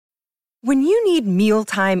When you need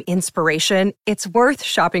mealtime inspiration, it's worth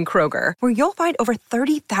shopping Kroger, where you'll find over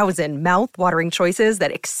 30,000 mouth-watering choices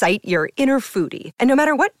that excite your inner foodie. And no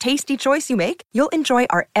matter what tasty choice you make, you'll enjoy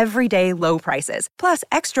our everyday low prices, plus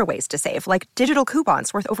extra ways to save, like digital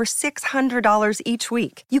coupons worth over $600 each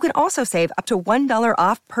week. You can also save up to $1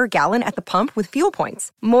 off per gallon at the pump with fuel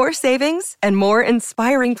points. More savings and more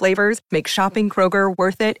inspiring flavors make shopping Kroger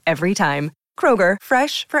worth it every time. Kroger,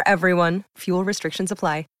 fresh for everyone. Fuel restrictions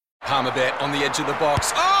apply. Palmerbet on the edge of the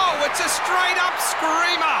box. Oh, it's a straight-up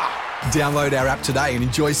screamer! Download our app today and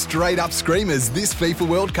enjoy straight-up screamers this FIFA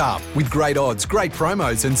World Cup with great odds, great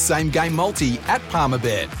promos and same-game multi at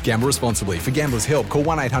Palmerbet. Gamble responsibly. For Gamblers' Help, call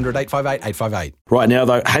 1-800-858-858. Right now,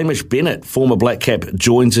 though, Hamish Bennett, former Black Cap,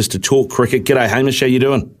 joins us to talk cricket. G'day, Hamish. How you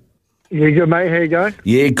doing? Yeah, good, mate. How you going?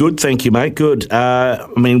 Yeah, good. Thank you, mate. Good.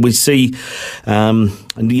 We see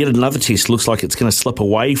yet another test. Looks like it's going to slip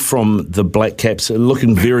away from the Black Caps,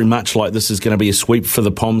 looking very much like this is going to be a sweep for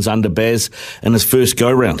the Poms under Baz in his first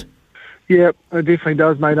go-round. Yeah, it definitely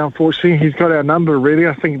does, mate. Unfortunately, he's got our number, really.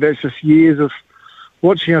 I think that's just years of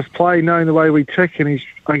watching us play, knowing the way we tick, and he's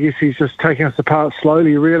just taking us apart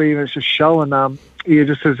slowly, really, and it's just showing,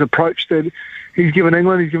 just his approach that he's given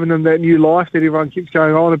England, he's given them that new life that everyone keeps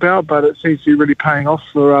going on about, but it seems to be really paying off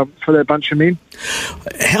for that bunch of men.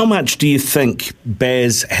 How much do you think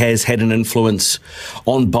Baz has had an influence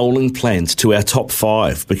on bowling plans to our top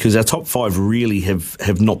five? Because our top five really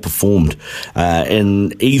have not performed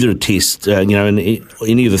in either test, in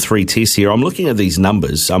any of the three tests here. I'm looking at these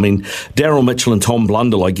numbers. I mean, Daryl Mitchell and Tom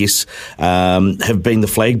Blundell, I guess, have been the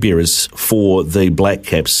flag bearers for the Black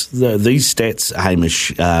Caps. These stats,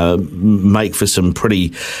 Hamish, make for some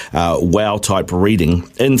pretty wow-type reading.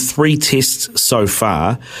 In three tests so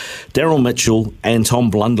far, Daryl Mitchell and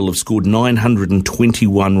Tom Blundell have scored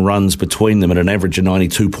 921 runs between them at an average of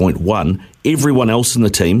 92.1. Everyone else in the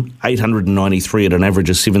team, 893 at an average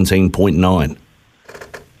of 17.9.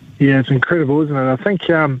 Yeah, it's incredible, isn't it? I think,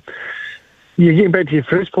 getting back to your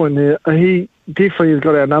first point there, he definitely has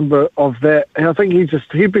got our number of that. And I think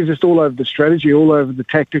he'd be just all over the strategy, all over the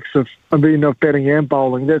tactics of batting and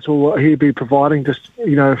bowling. That's all he'd be providing, just,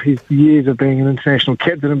 his years of being an international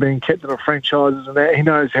captain and being captain of franchises and that. He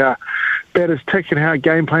knows how batters tick and how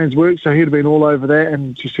game plans work, so he'd have been all over that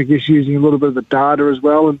and just, I guess, using a little bit of the data as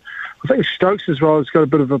well. And I think Stokes as well has got a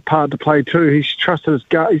bit of a part to play too. He's trusted his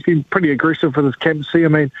gut. He's been pretty aggressive with his captaincy. I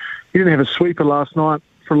mean, he didn't have a sweeper last night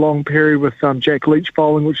for a long period with Jack Leach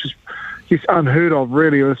bowling, which is just unheard of,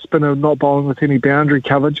 really, with a spinner not bowling with any boundary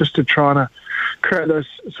cover, just to try to create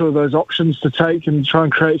those options to take and try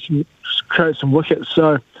and create some wickets.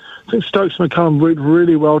 So I think Stokes and McCullum worked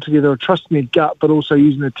really well together, trusting their gut, but also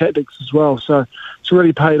using their tactics as well. So it's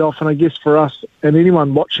really paid off, and I guess for us and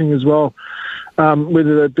anyone watching as well,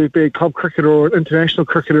 whether they be a club cricketer or an international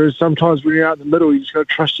cricketer, is sometimes when you're out in the middle, you just got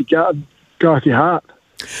to trust your gut and go with your heart.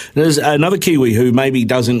 There's another Kiwi who maybe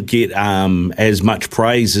doesn't get as much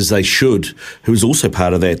praise as they should, who's also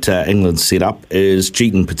part of that England setup, is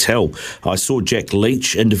Jeetan Patel. I saw Jack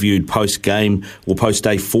Leach interviewed post-game, or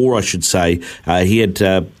post-day 4, I should say. He had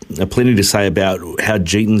plenty to say about how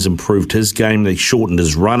Jeetan's improved his game. He shortened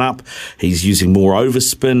his run-up. He's using more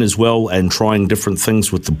overspin as well and trying different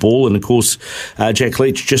things with the ball. And, of course, Jack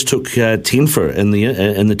Leach just took 10 for in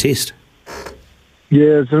the test.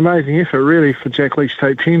 Yeah, it's an amazing effort, really, for Jack Leach to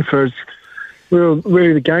take 10 for. It's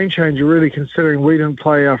really the game changer, really, considering we didn't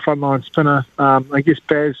play our frontline spinner. I guess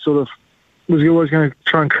Baz sort of was always going to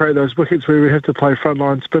try and create those wickets where we have to play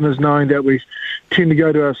frontline spinners, knowing that we tend to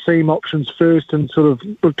go to our seam options first and sort of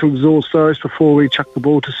look to exhaust those before we chuck the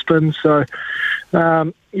ball to spin. So,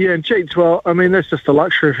 and Jeets, well, I mean, that's just the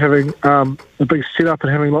luxury of having a big setup and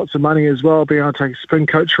having lots of money as well, being able to take a spin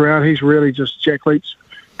coach around. He's really just Jack Leach's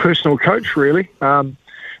personal coach, really. When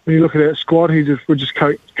you look at that squad, would just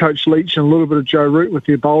coach Leach and a little bit of Joe Root with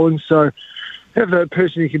their bowling. So have that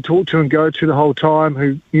person you can talk to and go to the whole time,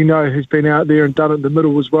 who who's been out there and done it in the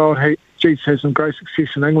middle as well. And Jeets has some great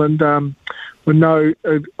success in England. We know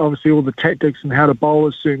obviously all the tactics and how to bowl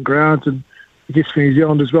at certain grounds, and I guess for New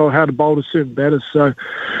Zealand as well, how to bowl to certain batters. So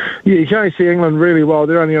you can only see England really well.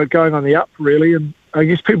 They're only going on the up, really, and I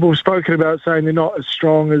guess people have spoken about saying they're not as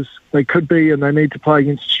strong as they could be and they need to play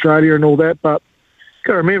against Australia and all that. But you've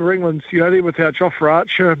got to remember, England's, they're without Jofra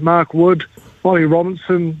Archer, Mark Wood, Ollie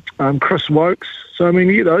Robinson, Chris Wokes. So, I mean,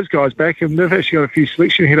 you get those guys back and they've actually got a few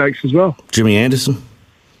selection headaches as well. Jimmy Anderson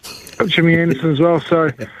as well.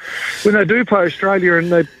 So when they do play Australia and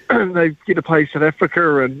they get to play South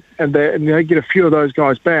Africa and they get a few of those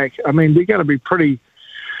guys back, I mean, they're going to be pretty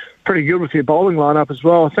good with their bowling lineup as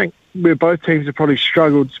well. I think where both teams have probably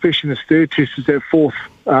struggled, especially in this third test, is that fourth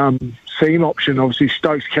seam option. Obviously,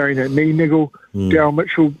 Stokes carrying that knee niggle. Daryl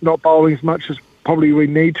Mitchell not bowling as much as probably we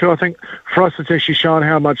need to. I think for us, it's actually shown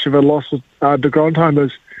how much of a loss de Grandhomme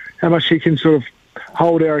is, how much he can sort of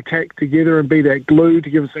hold our attack together and be that glue to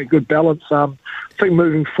give us that good balance. I think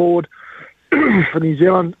moving forward for New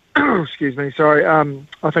Zealand, I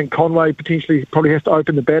think Conway potentially probably has to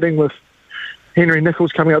open the batting with Henry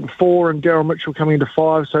Nicholls coming up to 4 and Daryl Mitchell coming into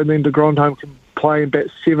 5, so then de Grandhomme can play and bat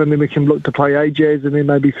 7, then we can look to play Ajaz and then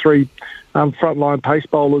maybe 3 frontline pace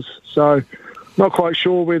bowlers. So not quite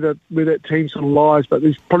sure where that team sort of lies, but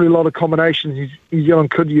there's probably a lot of combinations New Zealand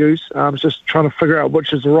could use. Just trying to figure out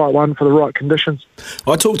which is the right one for the right conditions.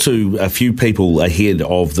 I talked to a few people ahead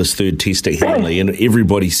of this third test at Headingley, and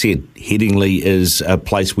everybody said Headingley is a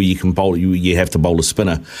place where you can bowl. You have to bowl a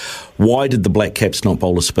spinner. Why did the Black Caps not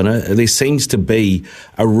bowl a spinner? There seems to be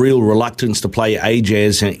a real reluctance to play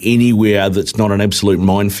Ajaz anywhere that's not an absolute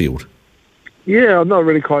minefield. Yeah, I'm not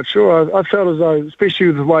really quite sure. I felt as though, especially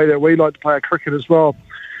with the way that we like to play our cricket as well,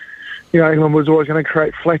 England was always going to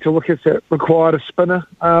create flatter wickets that required a spinner.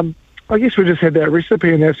 I guess we just had that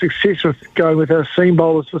recipe and that success with going with our seam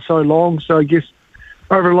bowlers for so long. So I guess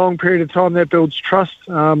over a long period of time that builds trust.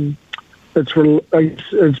 It's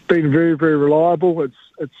been very, very reliable. It's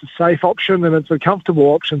a safe option and it's a comfortable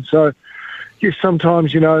option. So I guess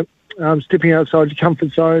sometimes, stepping outside your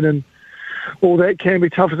comfort zone and all that can be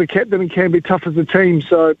tough as a captain and can be tough as a team.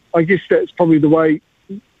 So I guess that's probably the way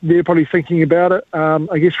they're probably thinking about it.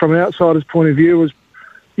 I guess from an outsider's point of view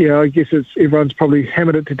I guess everyone's probably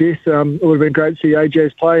hammered it to death. It would have been great to see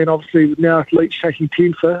Ajaz play, and obviously now if Leach taking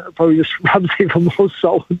 10 for, it probably just rubs even more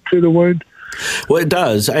salt to the wound. Well, it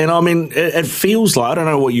does. And I mean, it feels like, I don't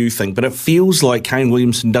know what you think, but it feels like Kane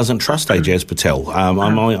Williamson doesn't trust Ajaz Patel.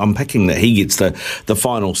 I'm picking that he gets the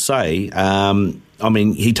final say.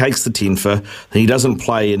 He takes the 10 for, he doesn't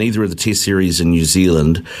play in either of the test series in New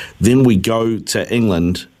Zealand. Then we go to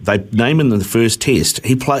England. They name him in the first test.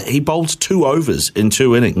 He bowls 2 overs in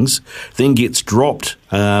 2 innings, then gets dropped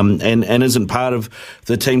and isn't part of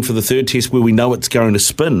the team for the third test where we know it's going to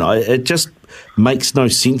spin. It just makes no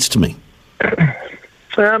sense to me.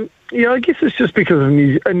 I guess it's just because in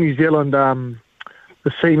New Zealand,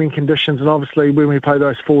 the seaming conditions, and obviously when we play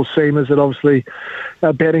those 4 seamers, that obviously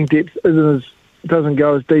our batting depth doesn't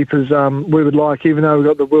go as deep as we would like, even though we've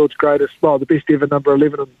got the world's greatest, the best ever number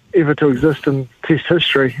 11 ever to exist in Test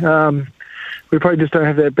history. We probably just don't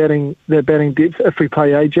have that batting depth if we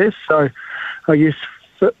play Ajaz. So I guess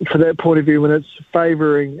for that point of view, when it's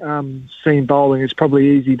favouring seam bowling, it's probably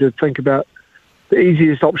easy to think about. The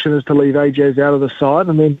easiest option is to leave Ajaz out of the side,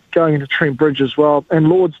 and then going into Trent Bridge as well. And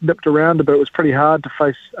Lord's nipped around a bit. It was pretty hard to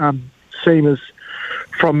face seamers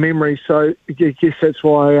from memory. So I guess that's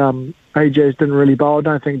why Ajaz didn't really bowl. I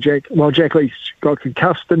don't think Jack Leach got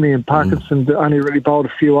concussed, didn't he? And Parkinson only really bowled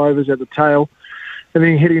a few overs at the tail. And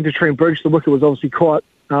then heading into Trent Bridge, the wicket was obviously quite,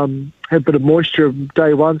 had a bit of moisture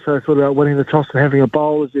day one, so I thought about winning the toss and having a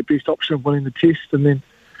bowl as their best option of winning the test. And then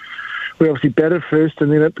we obviously batted first,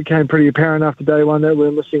 and then it became pretty apparent after day one that we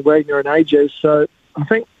were missing Wagner and Ajaz. So I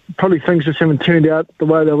think probably things just haven't turned out the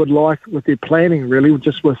way they would like with their planning, really,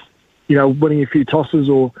 just with, winning a few tosses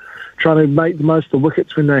or trying to make the most of the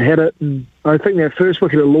wickets when they had it. And I think that first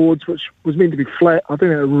wicket at Lord's, which was meant to be flat, I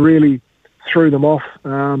think that really threw them off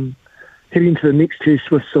heading to the next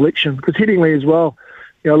test with selection. Because Headingley as well,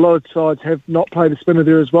 a lot of sides have not played a spinner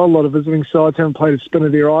there as well. A lot of visiting sides haven't played a spinner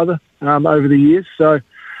there either over the years. So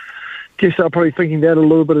guess they're probably thinking that a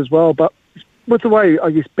little bit as well. But with the way,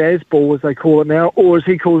 I guess, Bazball, as they call it now, or as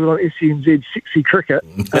he calls it on SCNZ, sexy cricket,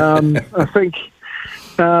 I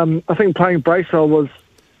think playing Bracewell was,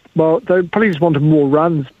 they probably just wanted more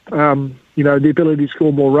runs, the ability to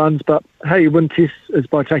score more runs. But, hey, win tests is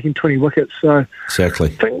by taking 20 wickets. So exactly.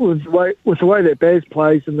 I think with the way that Baz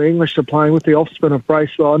plays and the English are playing with the off-spin of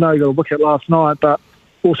Bracewell, I know he got a wicket last night, but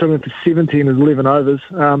also went for 70 in his 11 overs.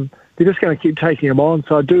 They're just going to keep taking him on.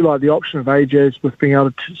 So I do like the option of Ajaz with being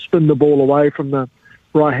able to spin the ball away from the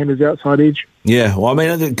right-hander's outside edge. Yeah, well, I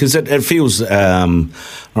mean, because it feels, I don't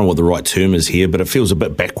know what the right term is here, but it feels a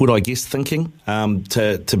bit backward, I guess, thinking,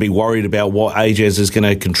 to be worried about what Ajaz is going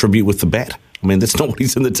to contribute with the bat. I mean, that's not what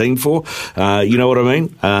he's in the team for. You know what I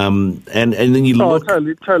mean? And then you look... I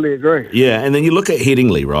totally agree. Yeah, and then you look at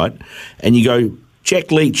Headingley, right, and you go...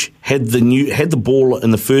 Jack Leach had the ball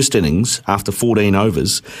in the first innings after 14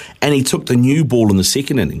 overs, and he took the new ball in the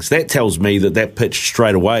second innings. That tells me that pitch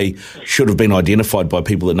straight away should have been identified by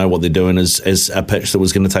people that know what they're doing as a pitch that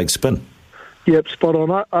was going to take spin. Yep, spot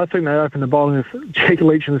on. I think they opened the bowling with Jack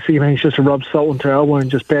Leach in the second innings just to rub salt into our elbow,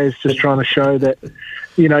 and just Baz just trying to show that,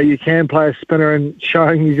 you know, you can play a spinner, and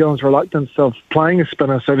showing New Zealand's reluctance of playing a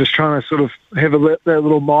spinner. So just trying to sort of have that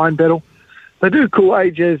little mind battle. They do call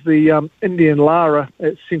Age as the Indian Lara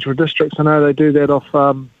at Central Districts. I know they do that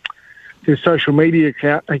off their social media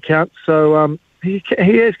account. So he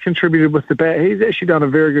has contributed with the bat. He's actually done a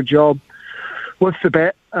very good job with the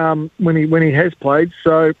bat when he has played.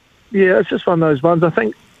 So, yeah, it's just one of those ones. I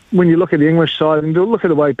think when you look at the English side and look at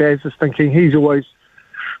the way Baz is thinking, he's always,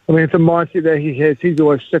 I mean, it's a mindset that he has. He's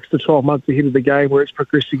always 6 to 12 months ahead of the game where it's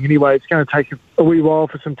progressing anyway. It's going to take a wee while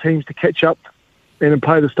for some teams to catch up and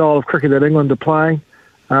play the style of cricket that England are playing.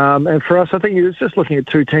 And for us, I think it's just looking at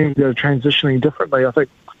two teams that are transitioning differently. I think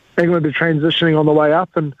England are transitioning on the way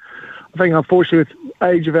up, and I think, unfortunately, with the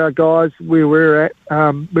age of our guys, where we're at,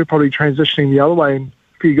 we're probably transitioning the other way, and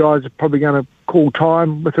a few guys are probably going to call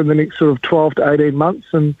time within the next sort of 12 to 18 months,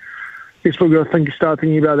 and I guess we've got to start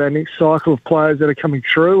thinking about our next cycle of players that are coming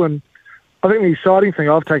through. And I think the exciting thing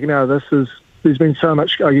I've taken out of this is there's been so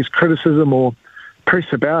much, I guess, criticism or press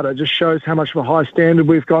about it. It just shows how much of a high standard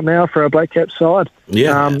we've got now for our Black Cap side.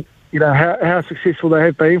 Yeah. You know, how successful they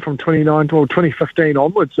have been from 2015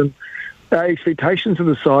 onwards, and our expectations of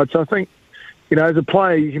the side. So I think, you know, as a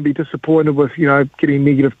player, you can be disappointed with, you know, getting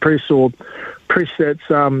negative press or press that's,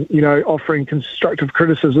 you know, offering constructive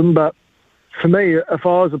criticism. But for me, if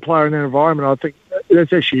I was a player in that environment, I think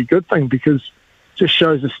that's actually a good thing, because it just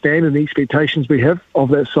shows the standard and the expectations we have of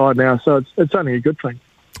that side now. So it's only a good thing.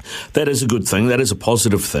 That is a good thing. That is a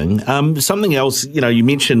positive thing. Something else, you know, you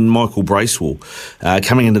mentioned Michael Bracewell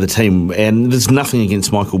coming into the team, and there's nothing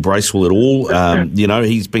against Michael Bracewell at all. You know,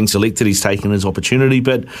 he's been selected, he's taken his opportunity,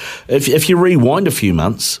 but if you rewind a few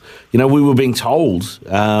months, you know, we were being told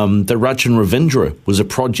that Rachin Ravindra was a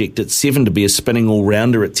project at 7 to be a spinning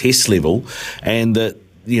all-rounder at Test level, and that,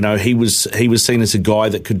 you know, he was seen as a guy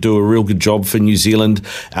that could do a real good job for New Zealand.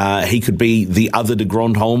 He could be the other de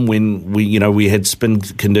Grandhomme when we had spin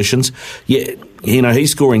conditions. Yeah, you know,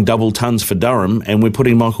 he's scoring double tons for Durham, and we're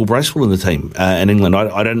putting Michael Bracewell in the team in England.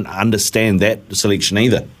 I don't understand that selection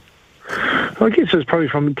either. Well, I guess it's probably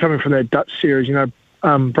coming from that Dutch series. You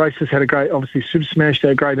know, Brace has had a great, obviously, Super Smash,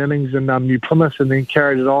 had great innings in New Plymouth, and then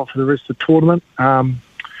carried it on for the rest of the tournament.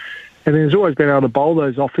 And he's always been able to bowl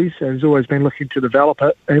those offies, and he's always been looking to develop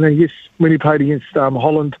it. And I guess when he played against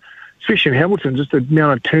Holland, especially in Hamilton, just the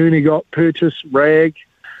amount of turn he got, purchase, rag,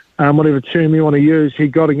 whatever term you want to use, he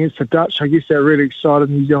got against the Dutch. I guess that really excited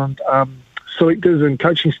New Zealand selectors and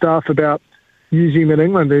coaching staff about using him in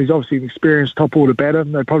England. He's obviously an experienced top-order batter.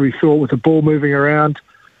 They probably thought with the ball moving around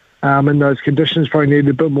in those conditions, probably needed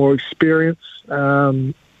a bit more experience.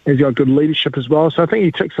 He's got good leadership as well. So I think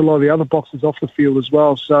he ticks a lot of the other boxes off the field as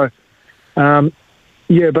well. So,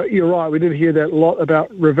 yeah, but you're right. We did hear that a lot about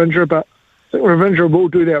Ravindra, but I think Ravindra will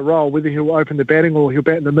do that role, whether he'll open the batting or he'll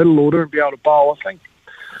bat in the middle order and be able to bowl. I think,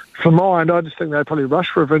 for mine, I just think they probably rush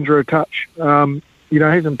Ravindra a touch. You know,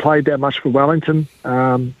 he hasn't played that much for Wellington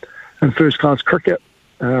in first-class cricket.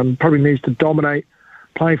 Probably needs to dominate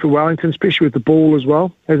playing for Wellington, especially with the ball as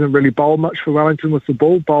well. Hasn't really bowled much for Wellington with the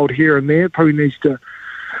ball, bowled here and there. Probably needs to,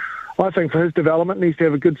 I think, for his development, needs to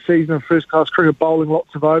have a good season of first-class cricket, bowling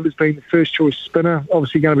lots of overs, being the first-choice spinner.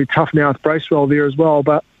 Obviously going to be tough now with Bracewell there as well,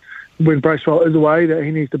 but when Bracewell is away, that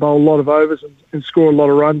he needs to bowl a lot of overs and score a lot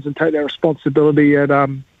of runs and take that responsibility at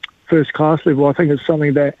first-class level. I think it's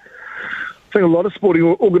something that I think a lot of sporting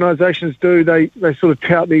organisations do. They sort of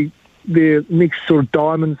tout their next sort of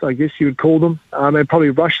diamonds, I guess you would call them. They probably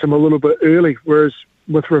rush them a little bit early, whereas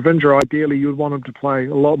with Ravindra, ideally, you would want him to play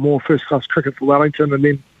a lot more first-class cricket for Wellington, and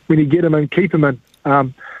then when you get him in, keep him in. I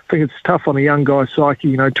think it's tough on a young guy's psyche,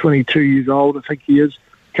 you know, 22 years old, I think he is,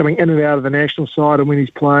 coming in and out of the national side, and when he's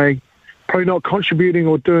playing, probably not contributing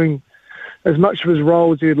or doing as much of his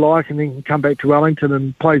role as he'd like, and then come back to Wellington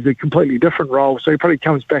and plays a completely different role. So he probably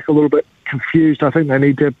comes back a little bit confused. I think they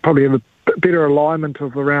need to probably have a bit better alignment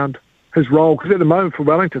of around his role, because at the moment for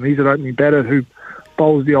Wellington, he's an opening batter who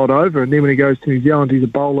bowls the odd over, and then when he goes to New Zealand, he's a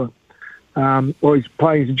bowler. Or he's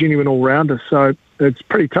playing as a genuine all-rounder. So it's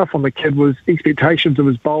pretty tough on the kid with expectations of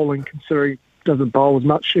his bowling, considering he doesn't bowl as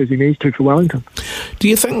much as he needs to for Wellington. Do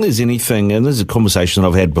you think there's anything, and this is a conversation that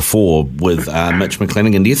I've had before with Mitch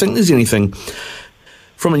McClenaghan, do you think there's anything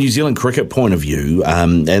from a New Zealand cricket point of view,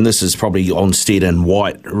 and this is probably on Stead and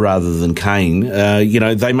White rather than Kane, you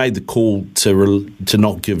know, they made the call to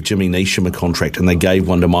not give Jimmy Neesham a contract, and they gave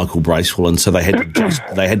one to Michael Bracewell, and so they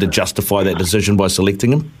had to justify that decision by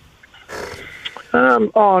selecting him?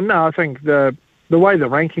 I think the way the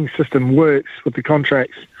ranking system works with the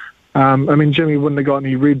contracts, I mean, Jimmy wouldn't have got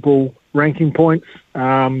any Red Bull ranking points,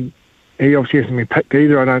 and he obviously hasn't been picked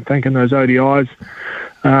either, I don't think, in those ODIs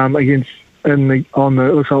it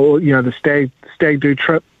looks like, the stag do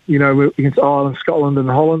trip, against Ireland, Scotland and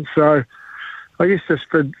Holland. So I guess just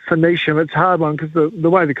for Neesham, it's a hard one because the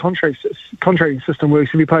way the contracting system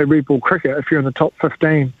works, if you play red ball cricket, if you're in the top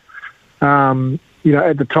 15,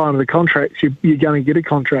 at the time of the contracts, you're going to get a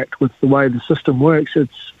contract with the way the system works.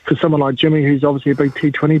 It's for someone like Jimmy, who's obviously a big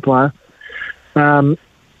T20 player, and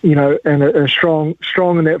a strong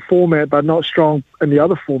in that format, but not strong in the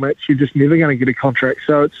other formats. You're just never going to get a contract.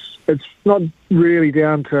 So it's not really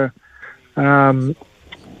down to, their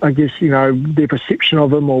perception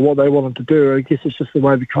of him or what they want him to do. I guess it's just the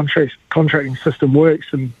way the contracting system works,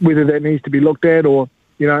 and whether that needs to be looked at, or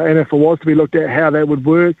and if it was to be looked at, how that would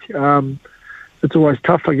work. It's always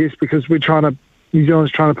tough, I guess, because New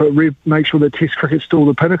Zealand's trying to make sure that Test cricket's still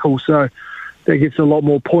the pinnacle. So that gets a lot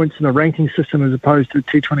more points in the ranking system as opposed to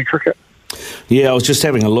T20 cricket. Yeah, I was just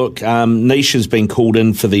having a look. Nish has been called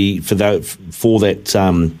in for that.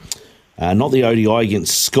 Not the ODI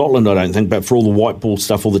against Scotland, I don't think, but for all the white ball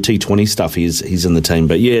stuff, all the T20 stuff, he's in the team.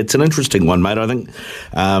 But yeah, it's an interesting one, mate. I think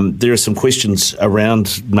there are some questions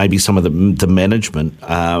around maybe some of the management,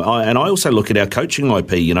 and I also look at our coaching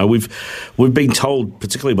IP. We've been told,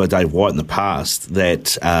 particularly by Dave White in the past,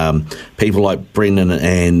 that people like Brendan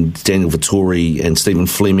and Daniel Vettori and Stephen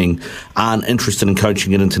Fleming aren't interested in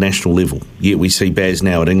coaching at international level. Yet we see Baz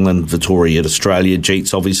now at England, Vettori at Australia,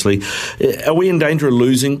 Jeets obviously. Are we in danger of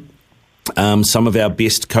losing some of our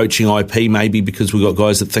best coaching IP, maybe because we've got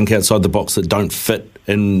guys that think outside the box that don't fit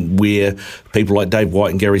in where people like Dave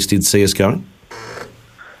White and Gary Stead see us going?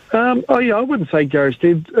 I wouldn't say Gary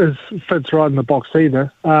Stead fits right in the box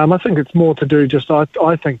either. I think it's more to do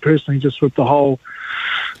I think personally just with the whole,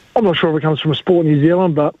 I'm not sure if it comes from Sport New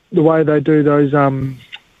Zealand, but the way they do those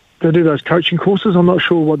coaching courses, I'm not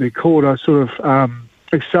sure what they're called, sort of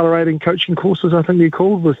accelerating coaching courses, I think they're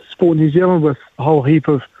called, with Sport New Zealand, with a whole heap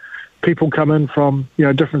of people come in from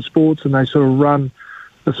different sports, and they sort of run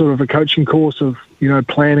a sort of a coaching course of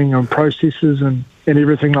planning and processes and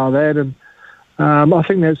everything like that. And I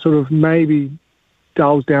think that sort of maybe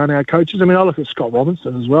dulls down our coaches. I mean, I look at Scott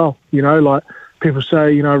Robinson as well. Like people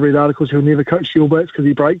say, I read articles, he'll never coach the All Blacks because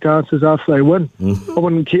he break dances after they win. I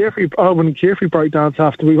wouldn't care if he break dance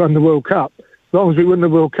after we won the World Cup, as long as we win the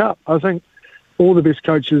World Cup. I think all the best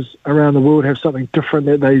coaches around the world have something different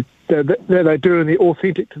that they do, and they're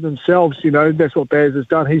authentic to themselves. That's what Baz has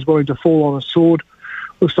done. He's willing to fall on a sword.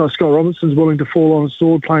 Looks like Scott Robinson's willing to fall on a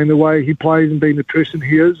sword, playing the way he plays and being the person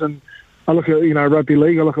he is. And I look at rugby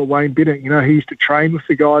league. I look at Wayne Bennett. He used to train with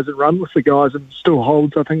the guys and run with the guys, and still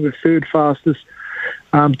holds, I think, the third fastest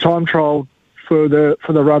time trial for the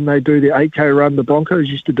run they do, the 8K run the Broncos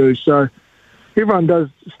used to do. So everyone does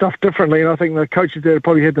stuff differently, and I think the coaches that have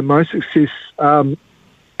probably had the most success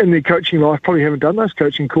in their coaching life probably haven't done those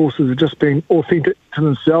coaching courses, have just been authentic to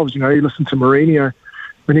themselves. You listen to Mourinho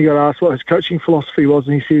when he got asked what his coaching philosophy was,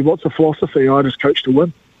 and he said, "What's a philosophy? I just coach to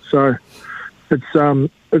win." So it's one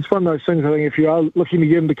of those things. I think if you are looking to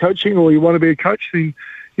get into coaching or you want to be a coach, then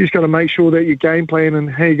you just got to make sure that your game plan and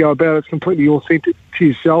how you go about it's completely authentic to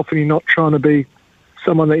yourself, and you're not trying to be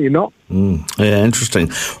someone that you're not. Yeah,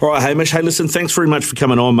 interesting. All right, Hamish. Hey, listen, thanks very much for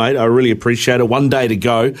coming on, mate. I really appreciate it. One day to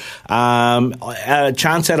go. A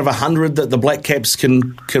chance out of 100 that the Black Caps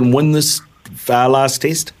can win this last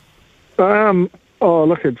test?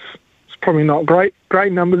 Look, it's probably not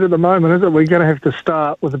great numbers at the moment, is it? We're going to have to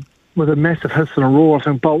start with a massive hiss and a roar. I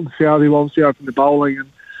think Bolt and Southey will obviously open the bowling, and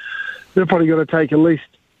they're probably going to take at least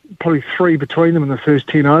 3 between them in the first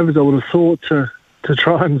 10 overs, I would have thought, to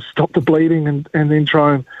try and stop the bleeding and then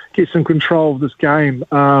try and get some control of this game.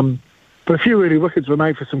 But a few early wickets were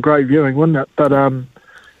made for some great viewing, wouldn't it? But, I don't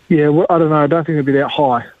know. I don't think it'd be that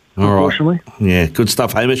high, unfortunately. Right. Yeah, good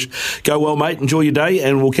stuff, Hamish. Go well, mate. Enjoy your day,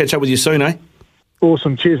 and we'll catch up with you soon, eh?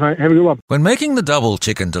 Awesome. Cheers, mate. Have a good one. When making the double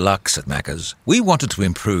chicken deluxe at Macca's, we wanted to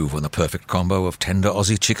improve on the perfect combo of tender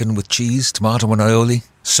Aussie chicken with cheese, tomato and aioli.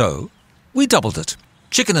 So, we doubled it.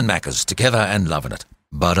 Chicken and Macca's, together and loving it.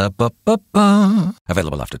 Ba-da-ba-ba-ba.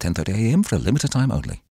 Available after 10:30 a.m. for a limited time only.